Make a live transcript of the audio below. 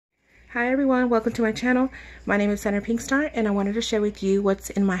Hi everyone, welcome to my channel. My name is Sandra Pinkstar and I wanted to share with you what's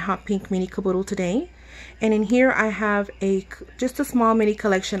in my hot pink mini caboodle today. And in here I have just a small mini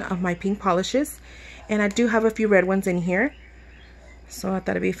collection of my pink polishes, and I do have a few red ones in here. So I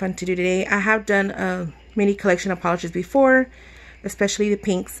thought it'd be fun to do today. I have done a mini collection of polishes before, especially the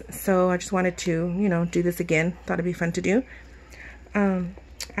pinks. So I just wanted to, do this again. Thought it'd be fun to do. I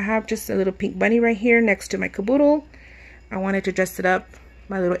have just a little pink bunny right here next to my caboodle. I wanted to dress it up,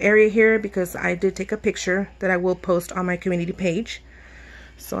 my little area here, because I did take a picture that I will post on my community page.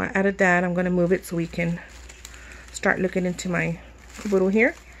 So I added that. I'm going to move it so we can start looking into my caboodle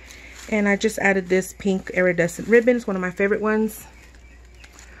here. And I just added this pink iridescent ribbon. It's one of my favorite ones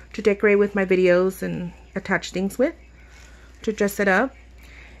to decorate with my videos and attach things with to dress it up.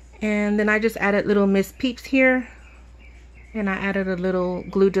 And then I just added little Miss Peeps here, and I added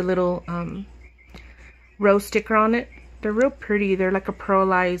glued a little rose sticker on it. They're real pretty. They're like a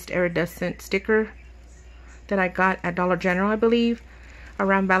pearlized iridescent sticker that I got at Dollar General, I believe,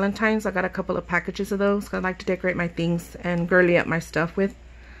 around Valentine's. I got a couple of packages of those because I like to decorate my things and girly up my stuff with.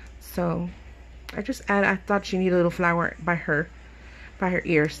 So I thought she needed a little flower by her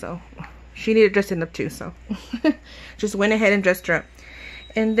ear, so she needed dressing up too, so just went ahead and dressed her up.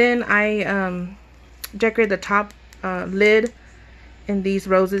 And then I decorated the top lid in these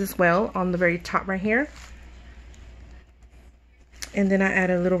roses as well on the very top right here. And then I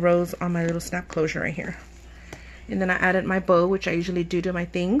added a little rose on my little snap closure right here. And then I added my bow, which I usually do to my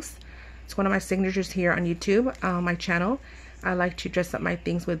things. It's one of my signatures here on YouTube, my channel. I like to dress up my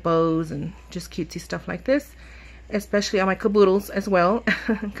things with bows and just cutesy stuff like this, especially on my caboodles as well,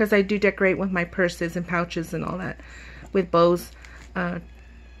 because I do decorate with my purses and pouches and all that with bows on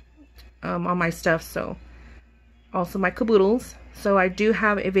my stuff. So also my caboodles. So I do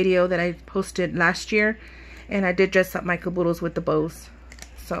have a video that I posted last year, and I did dress up my caboodles with the bows.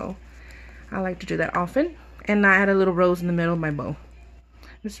 So I like to do that often. And I add a little rose in the middle of my bow.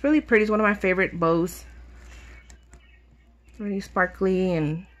 It's really pretty. It's one of my favorite bows. Really sparkly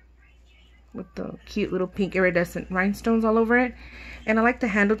and with the cute little pink iridescent rhinestones all over it. And I like the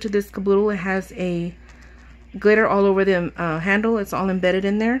handle to this caboodle. It has a glitter all over the handle. It's all embedded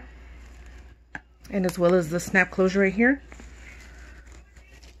in there. And as well as the snap closure right here.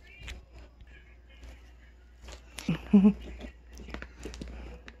 And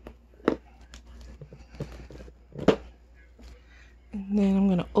then I'm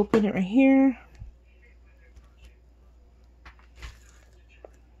going to open it right here.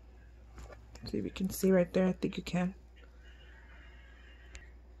 See if you can see right there. I think you can.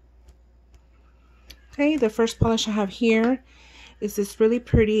 Okay, the first polish I have here is this really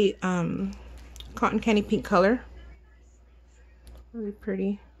pretty cotton candy pink color. Really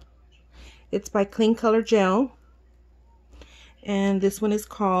pretty. It's by Clean Color Gel. And this one is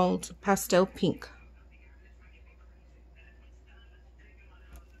called Pastel Pink.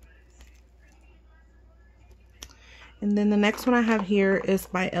 And then the next one I have here is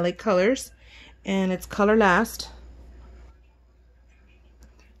by LA Colors, and it's Color Last.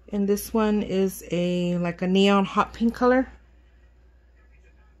 And this one is like a neon hot pink color.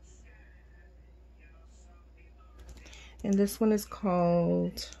 And this one is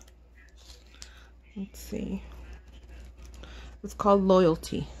called, let's see, it's called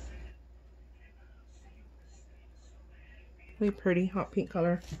Loyalty. Really pretty hot pink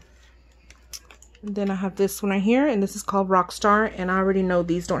color. And then I have this one right here, and this is called Rockstar. And I already know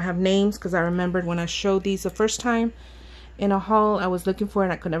these don't have names because I remembered when I showed these the first time in a haul, I was looking for it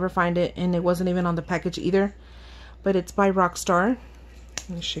and I could never find it, and it wasn't even on the package either. But it's by Rockstar. Let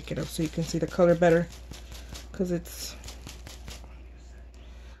me shake it up so you can see the color better, because it's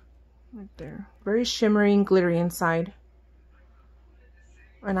right there. Very shimmery and glittery inside.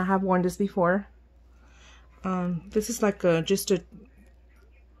 And I have worn this before. This is like just a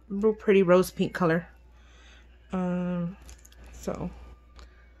real pretty rose pink color. So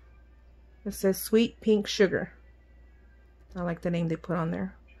it says Sweet Pink Sugar. I like the name they put on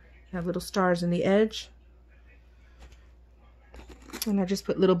there. I have little stars in the edge. And I just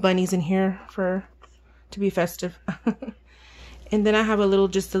put little bunnies in here to be festive. And then I have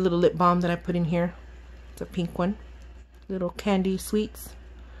just a little lip balm that I put in here. It's a pink one. Little candy sweets.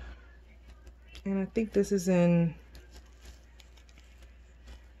 And I think this is in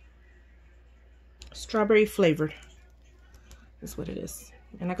strawberry flavored. That's what it is.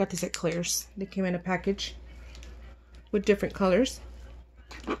 And I got these at Claire's. They came in a package with different colors.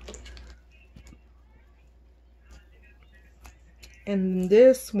 And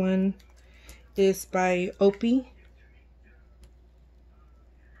this one is by Opie.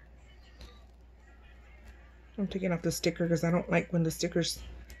 I'm taking off the sticker because I don't like when the stickers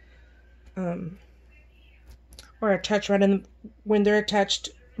or attached right in when they're attached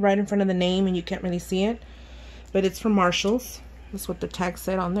right in front of the name and you can't really see it. But it's from Marshalls. That's what the tag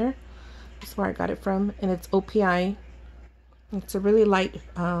said on there. That's where I got it from, and it's OPI. It's a really light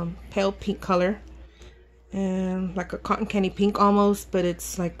pale pink color, and like a cotton candy pink almost, but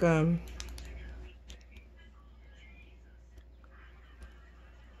it's like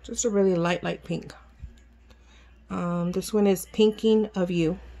just a really light pink. This one is Pinking of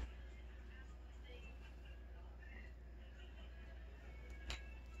You.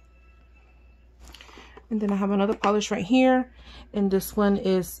 And then I have another polish right here, and this one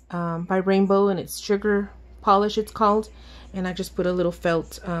is by Rainbow, and it's Sugar Polish, it's called. And I just put a little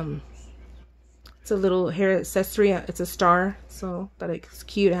felt, it's a little hair accessory. It's a star, so that it's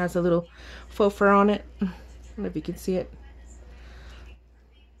cute. It has a little faux fur on it. I don't know if you can see it.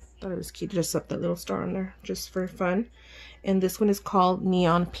 Thought it was cute, just up that little star on there, just for fun. And this one is called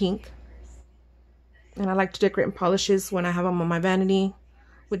Neon Pink. And I like to decorate in polishes when I have them on my vanity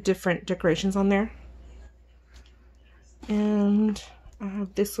with different decorations on there. And I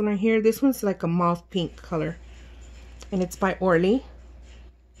have this one right here. This one's like a mauve pink color, and it's by Orly.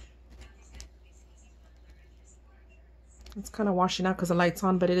 It's kind of washing out because the light's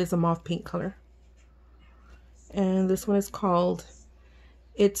on, but it is a mauve pink color. And this one is called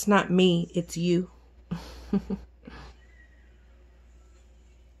It's Not Me, It's You.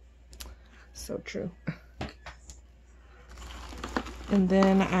 So true. And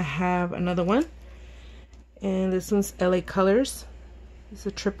then I have another one, and this one's LA Colors. It's a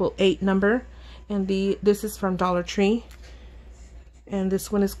 888 number, and this is from Dollar Tree, and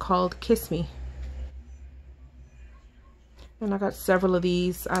this one is called Kiss Me. And I got several of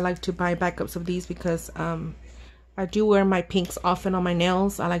these. I like to buy backups of these because I do wear my pinks often on my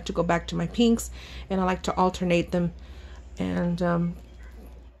nails. I like to go back to my pinks, and I like to alternate them. And and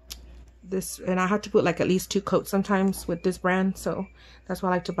I have to put like at least 2 coats sometimes with this brand, so that's why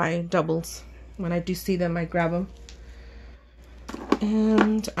I like to buy doubles. When I do see them, I grab them.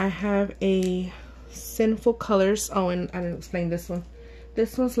 And I have a Sinful Colors. Oh, and I didn't explain this one.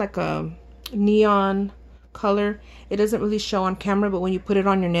 This one's like a neon color. It doesn't really show on camera, but when you put it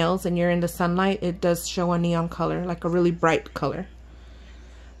on your nails and you're in the sunlight, it does show a neon color, like a really bright color.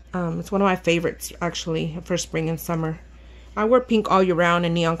 It's one of my favorites actually for spring and summer. I wear pink all year round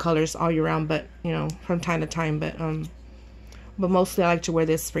and neon colors all year round, but you know, from time to time. But mostly I like to wear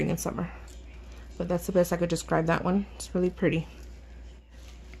this spring and summer. But that's the best I could describe that one. It's really pretty.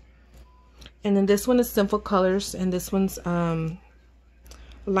 And then this one is Simple Colors, and this one's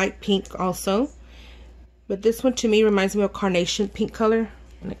light pink also. But this one to me reminds me of carnation pink color,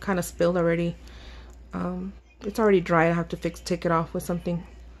 and it kind of spilled already. It's already dry. I have to take it off with something,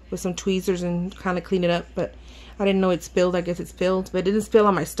 with some tweezers, and kind of clean it up. But I didn't know it spilled. I guess it spilled, but it didn't spill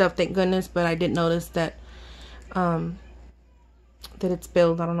on my stuff, thank goodness. But I did notice that that it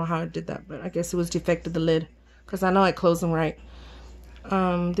spilled. I don't know how it did that, but I guess it was defected the lid, because I know I closed them right.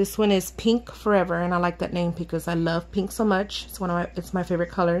 This one is Pink Forever, and I like that name because I love pink so much. It's my favorite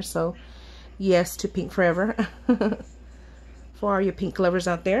color, so yes to Pink Forever. For all you pink lovers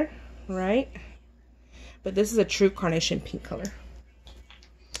out there, right? But this is a true carnation pink color.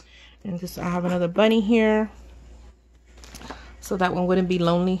 And I have another bunny here, so that one wouldn't be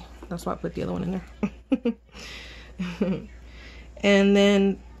lonely. That's why I put the other one in there. And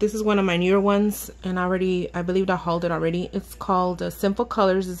then this is one of my newer ones, and I believe I hauled it already. It's called Simple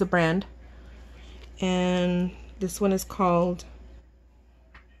Colors is a brand, and this one is called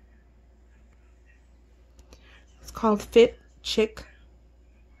Fit Chick.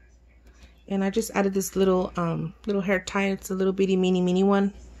 And I just added this little hair tie. It's a little bitty mini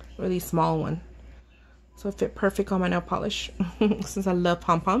one, really small one, so it fit perfect on my nail polish since I love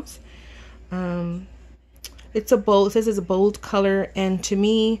pom-poms. It says it's a bold color, and to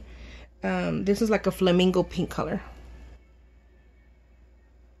me, this is like a flamingo pink color.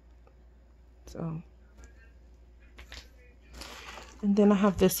 So, and then I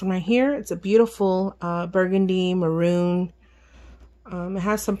have this one right here. It's a beautiful burgundy maroon. It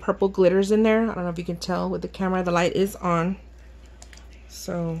has some purple glitters in there. I don't know if you can tell with the camera. The light is on,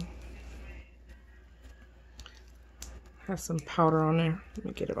 so has some powder on there. Let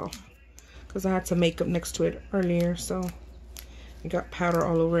me get it off, because I had some makeup next to it earlier, so it got powder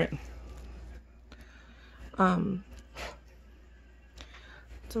all over it.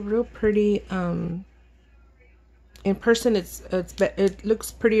 It's a real pretty. In person, it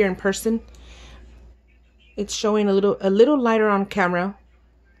looks prettier in person. It's showing a little lighter on camera,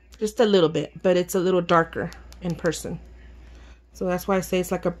 just a little bit, but it's a little darker in person. So that's why I say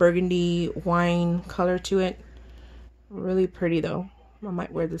it's like a burgundy wine color to it. Really pretty though. I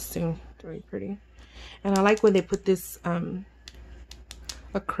might wear this soon. Very pretty. And I like when they put this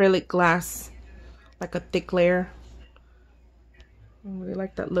acrylic glass, like a thick layer. I really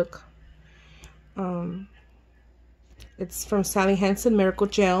like that look. It's from Sally Hansen Miracle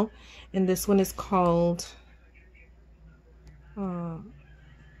Gel, and this one is called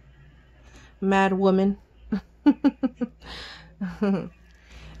Mad Woman.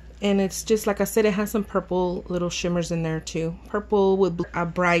 And it's just like I said, it has some purple little shimmers in there too. Purple with a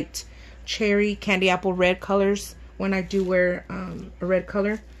bright cherry, candy apple red colors when I do wear a red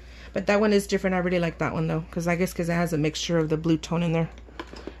color. But that one is different. I really like that one though, because I guess because it has a mixture of the blue tone in there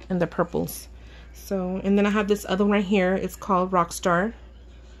and the purples. So, and then I have this other one right here. It's called Rockstar.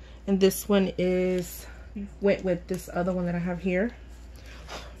 And this one is went with this other one that I have here.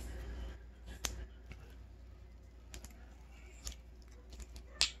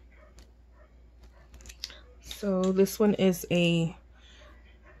 So this one is it's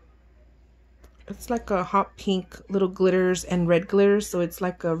like a hot pink little glitters and red glitters. So it's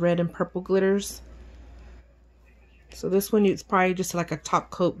like a red and purple glitters. So this one, it's probably just like a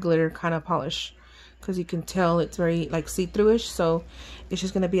top coat glitter kind of polish, because you can tell it's very like see-through-ish. So it's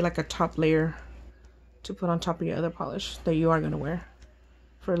just going to be like a top layer to put on top of your other polish that you are going to wear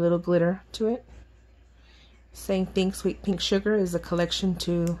for a little glitter to it. Same thing, Sweet Pink Sugar is a collection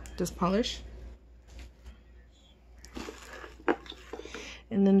to this polish.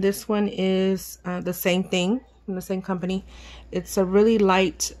 And then this one is the same thing from the same company. It's a really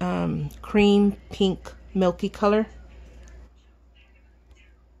light cream pink milky color.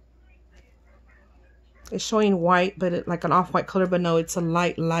 It's showing white, but it like an off-white color, but no, it's a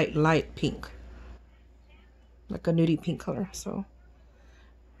light pink, like a nudie pink color. So,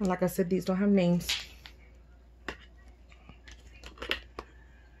 and like I said, these don't have names.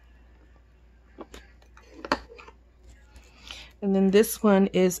 And then this one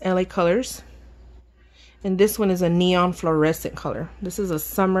is LA Colors. And this one is a neon fluorescent color. This is a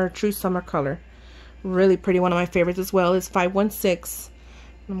summer, true summer color. Really pretty. One of my favorites as well is 516.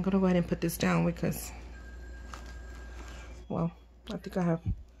 I'm going to go ahead and put this down because, well, I think I'm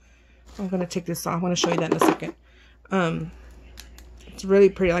going to take this off. I'm going to show you that in a second. It's really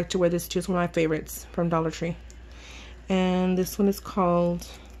pretty. I like to wear this too. It's one of my favorites from Dollar Tree. And this one is called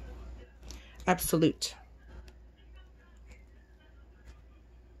Absolute.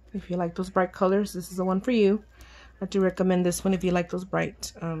 If you like those bright colors, this is the one for you. I do recommend this one if you like those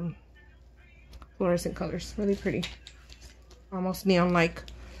bright fluorescent colors. Really pretty. Almost neon-like.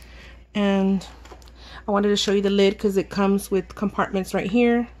 And I wanted to show you the lid because it comes with compartments right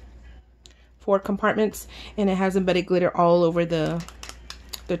here. 4 compartments. And it has embedded glitter all over the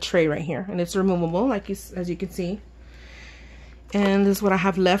tray right here. And it's removable, like as you can see. And this is what I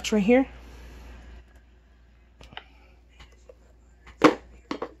have left right here.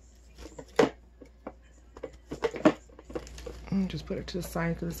 Just put it to the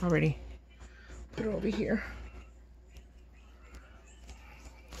side because it's already put it over here.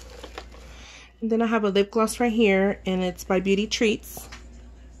 And then I have a lip gloss right here, and it's by Beauty Treats,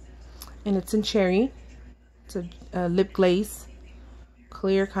 and it's in cherry. It's a lip glaze,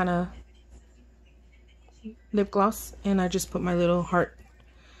 clear kind of lip gloss, and I just put my little heart,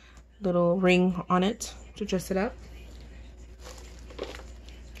 little ring on it to dress it up.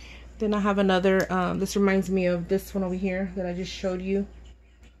 Then I have another, this reminds me of this one over here that I just showed you.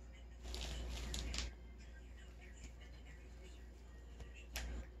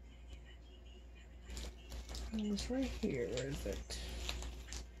 It's right here, where is it?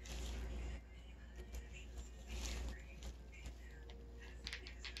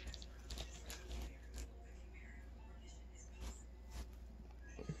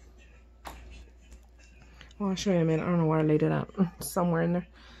 Well, I'll show you in a minute. I don't know where I laid it out. Somewhere in there.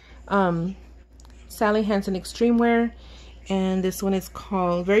 Sally Hansen Extreme Wear, and this one is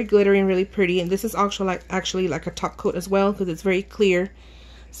called very glittery and really pretty, and this is actually like a top coat as well because it's very clear,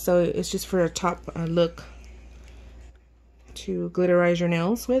 so it's just for a top look to glitterize your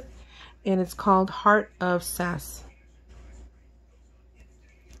nails with, and it's called Heart of Sass.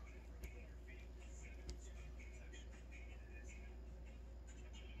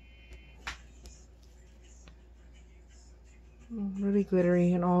 Really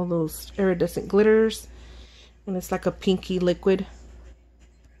glittery and all those iridescent glitters, and it's like a pinky liquid.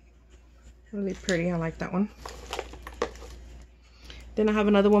 Really pretty. I like that one. Then I have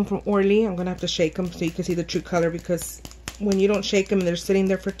another one from Orly. I'm gonna have to shake them so you can see the true color, because when you don't shake them and they're sitting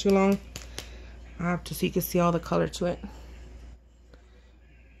there for too long, I have to so you can see all the color to it.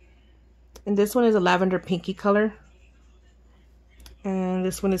 And this one is a lavender pinky color, and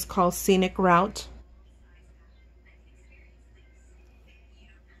this one is called Scenic Route.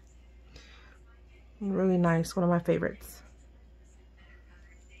 Really nice, one of my favorites.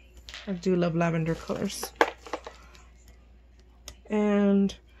 I do love lavender colors.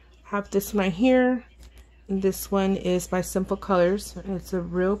 And I have this one right here. And this one is by Simple Colors. It's a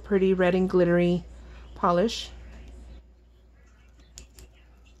real pretty red and glittery polish.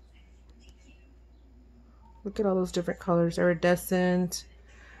 Look at all those different colors. Iridescent,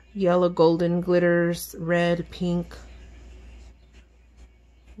 yellow, golden, glitters, red, pink.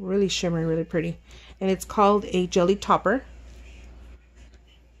 Really shimmery, really pretty. And it's called a jelly topper.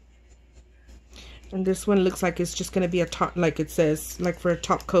 And this one looks like it's just going to be a top, like it says, like for a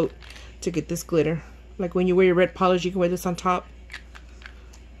top coat to get this glitter. Like when you wear your red polish, you can wear this on top.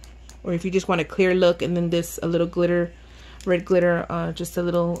 Or if you just want a clear look and then this, a little glitter, red glitter, just a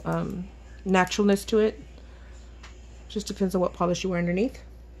little naturalness to it. Just depends on what polish you wear underneath.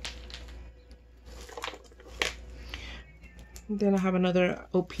 And then I have another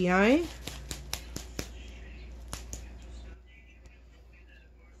OPI.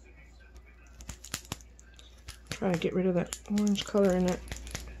 Trying to get rid of that orange color in it.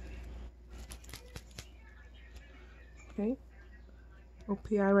 Okay.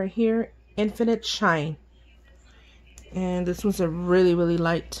 OPI right here. Infinite Shine. And this one's a really, really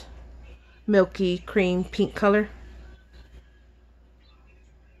light, milky, cream, pink color.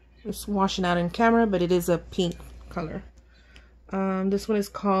 It's washing out in camera, but it is a pink color. This one is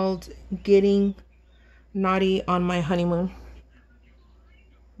called Getting Naughty on My Honeymoon.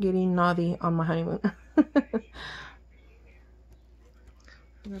 Getting Naughty on My Honeymoon.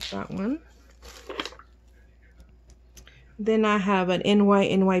 That's that one. Then I have an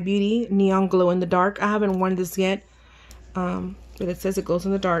NY Beauty Neon Glow in the Dark. I haven't worn this yet, but it says it glows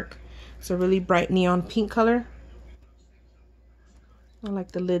in the dark. It's a really bright neon pink color. I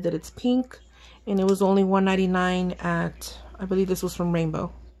like the lid that it's pink, and it was only $1.99 at, I believe this was from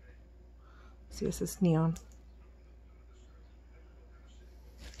Rainbow. See, this is neon.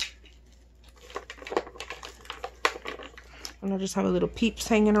 And I just have a little peeps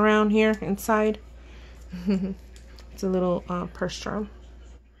hanging around here inside. It's a little purse charm.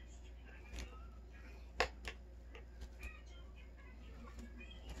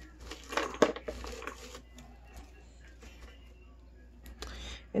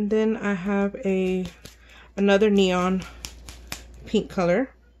 And then I have another neon pink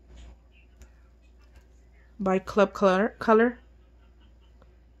color by Club Color Club.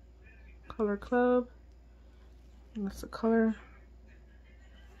 And that's the color.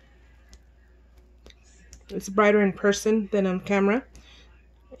 It's brighter in person than on camera.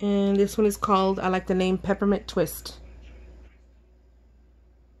 And this one is called, I like the name, Peppermint Twist.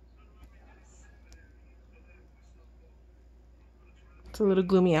 It's a little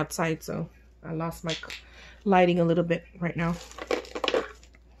gloomy outside, so I lost my lighting a little bit right now.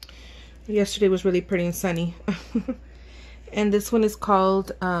 Yesterday was really pretty and sunny. And this one is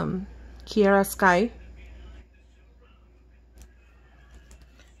called Kiara Sky.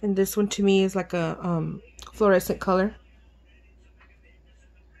 And this one to me is like a fluorescent color.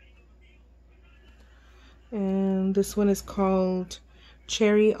 And this one is called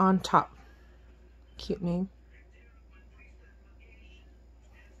Cherry on Top. Cute name.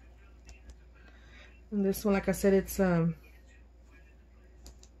 And this one, like I said, it's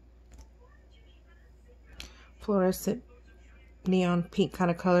fluorescent neon pink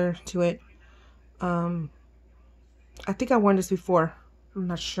kind of color to it. I think I worn this before. I'm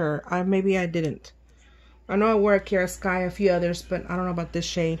not sure. Maybe I didn't. I know I wore a Kiara Sky, a few others, but I don't know about this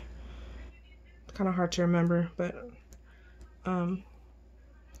shade. It's kind of hard to remember, but it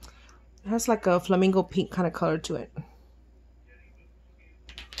has like a flamingo pink kind of color to it.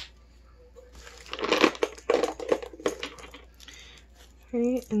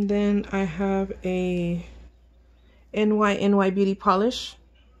 Okay, and then I have a NY Beauty polish,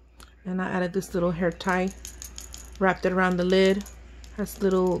 and I added this little hair tie, wrapped it around the lid. Has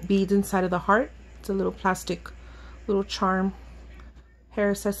little beads inside of the heart. It's a little plastic, little charm hair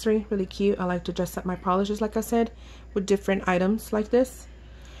accessory. Really cute. I like to dress up my polishes, like I said, with different items like this.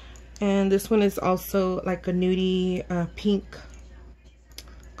 And this one is also like a nudie pink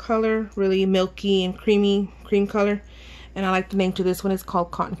color, really milky and creamy cream color. And I like the name to this one. It's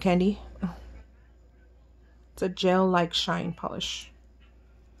called Cotton Candy. It's a gel-like shine polish.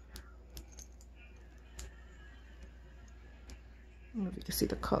 I don't know if you can see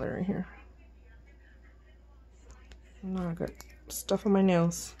the color right here. Now I got stuff on my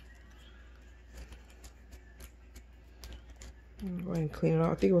nails. I'm going to go ahead and clean it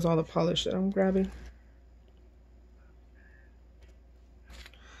off. I think it was all the polish that I'm grabbing.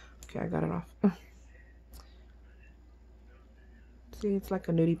 Okay, I got it off. See, it's like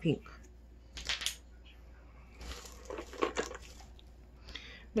a nudie pink.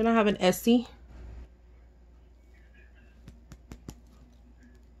 Then I have an Essie.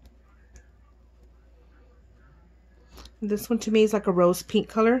 This one to me is like a rose pink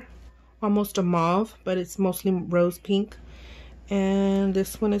color, almost a mauve, but it's mostly rose pink. And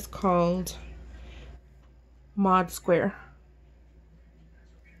this one is called Mod Square.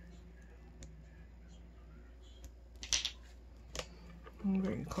 I'm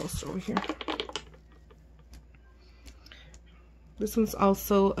very close over here. This one's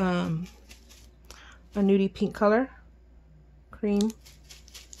also a nudie pink color, cream.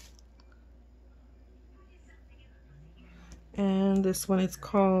 And this one is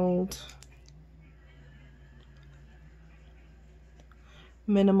called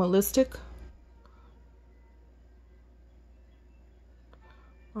Minimalistic.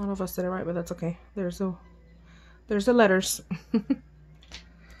 I don't know if I said it right, but that's okay. There's the letters.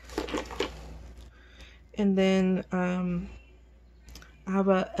 And then I have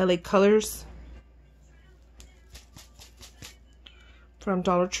a LA Colors from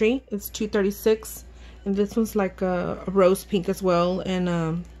Dollar Tree. It's $2.36, and this one's like a rose pink as well, and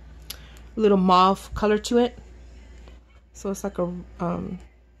a little mauve color to it. So it's like a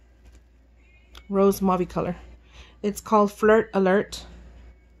rose mauve color. It's called Flirt Alert,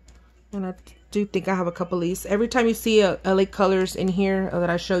 and I do think I have a couple of these. Every time you see a LA Colors in here that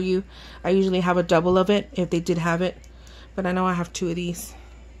I show you, I usually have a double of it if they did have it. But I know I have 2 of these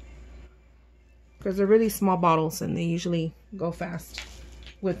because they're really small bottles and they usually go fast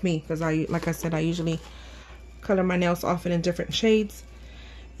with me because like I said, I usually color my nails often in different shades.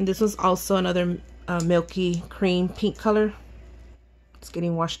 And this was also another milky cream pink color. It's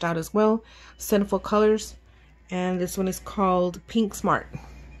getting washed out as well. Sinful Colors, and this one is called Pink Smart.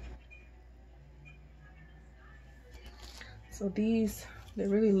 So these, they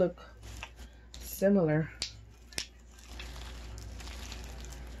really look similar.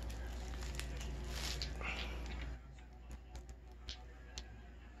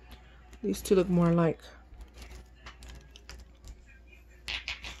 These two look more alike.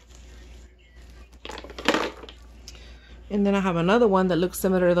 And then I have another one that looks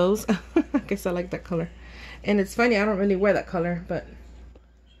similar to those. I guess I like that color. And it's funny, I don't really wear that color, but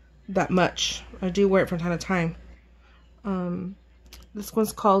that much. I do wear it from time to time. This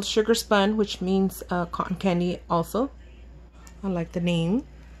one's called Sugar Spun, which means cotton candy also. I like the name.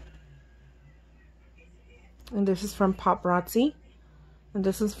 And this is from Paparazzi. And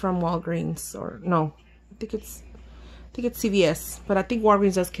this is from Walgreens, or no, I think it's CVS, but I think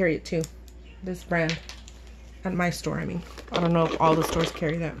Walgreens does carry it too. This brand at my store. I mean, I don't know if all the stores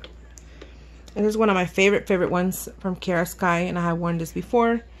carry that. And this is one of my favorite ones from Kiara Sky, and I have worn this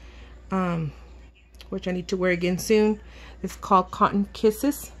before, which I need to wear again soon. It's called Cotton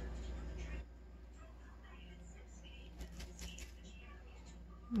Kisses.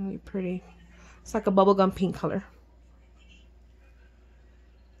 Really pretty. It's like a bubblegum pink color.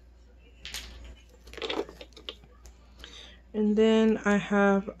 And then I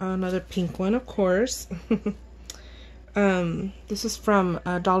have another pink one, of course. This is from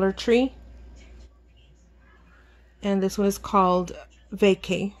Dollar Tree. And this one is called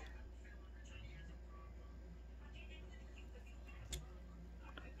Vacay.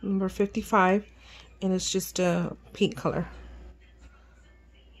 Number 55. And it's just a pink color.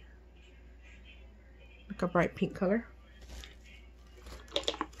 Like a bright pink color.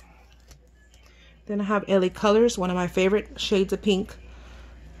 Then I have LA Colors, one of my favorite shades of pink.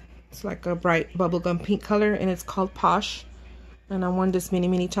 It's like a bright bubblegum pink color, and it's called Posh. And I've worn this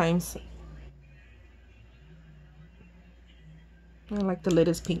many times. I like the lid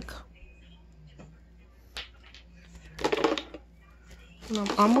is pink. And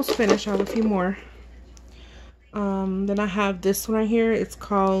I'm almost finished. I have a few more. Then I have this one right here. It's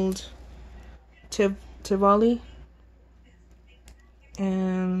called Tivoli.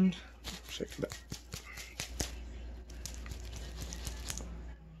 And check it out.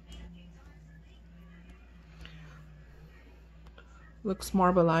 Looks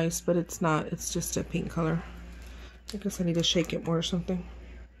marbleized, but it's not. It's just a pink color. I guess I need to shake it more or something.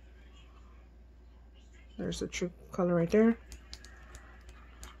 There's the true color right there.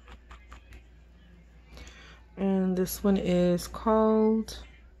 And this one is called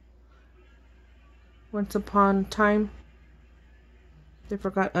Once Upon Time. They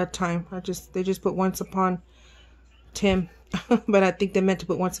forgot a time. They just put Once Upon Tim. But I think they meant to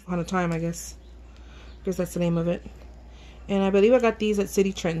put Once Upon a Time, I guess. Because that's the name of it. And I believe I got these at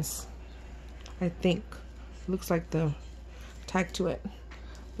City Trends. I think. Looks like the tag to it.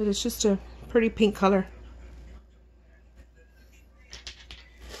 But it's just a pretty pink color.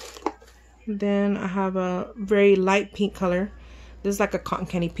 Then I have a very light pink color. This is like a cotton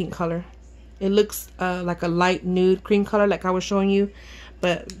candy pink color. It looks like a light nude cream color like I was showing you,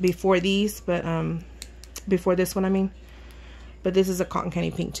 but before this one I mean. But this is a cotton candy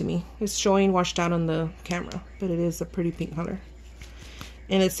pink to me. It's showing washed out on the camera, but it is a pretty pink color.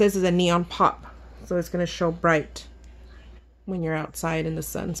 And it says it's a neon pop, so it's going to show bright when you're outside in the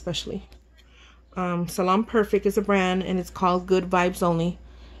sun especially. Salon Perfect is a brand, and it's called Good Vibes Only.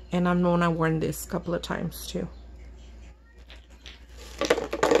 And I've known I've worn this a couple of times too.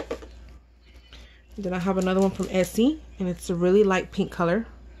 Then I have another one from Essie, and it's a really light pink color.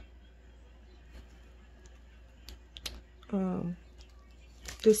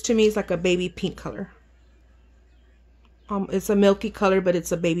 This to me is like a baby pink color. It's a milky color, but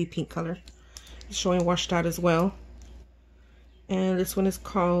it's a baby pink color. It's showing washed out as well. And this one is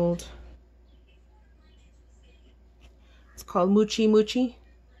called, Moochie Moochie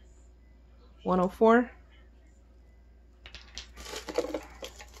 104.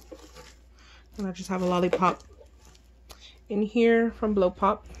 And I just have a lollipop in here from Blow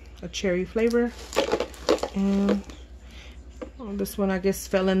Pop, a cherry flavor. And this one I guess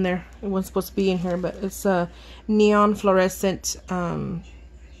fell in there. It wasn't supposed to be in here, but it's a neon fluorescent,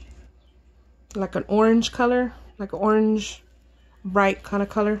 like an orange color, like an orange bright kind of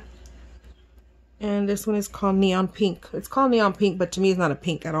color. And this one is called Neon Pink. It's called Neon Pink, but to me it's not a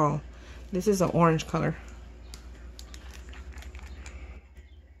pink at all. This is an orange color.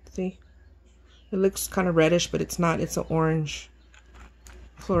 See? It looks kind of reddish, but it's not. It's an orange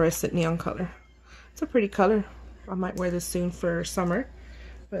fluorescent neon color. It's a pretty color. I might wear this soon for summer,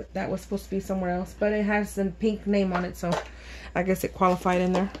 but that was supposed to be somewhere else. But it has the pink name on it, so I guess it qualified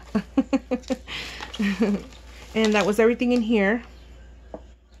in there. And that was everything in here.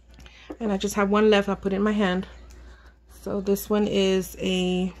 And I just have one left. I put it in my hand. So this one is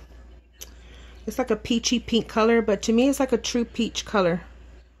it's like a peachy pink color, but to me it's like a true peach color.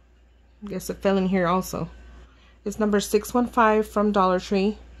 I guess it fell in here also. It's number 615 from Dollar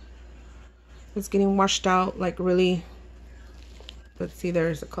Tree. It's getting washed out like really. Let's see,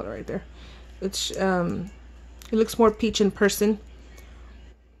 there's a color right there. It's it looks more peach in person.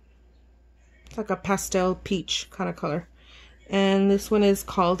 It's like a pastel peach kind of color. And this one is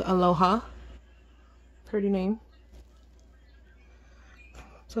called Aloha. Pretty name.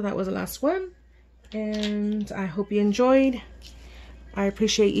 So that was the last one. And I hope you enjoyed. I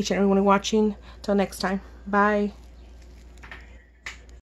appreciate each and every one watching. Till next time. Bye.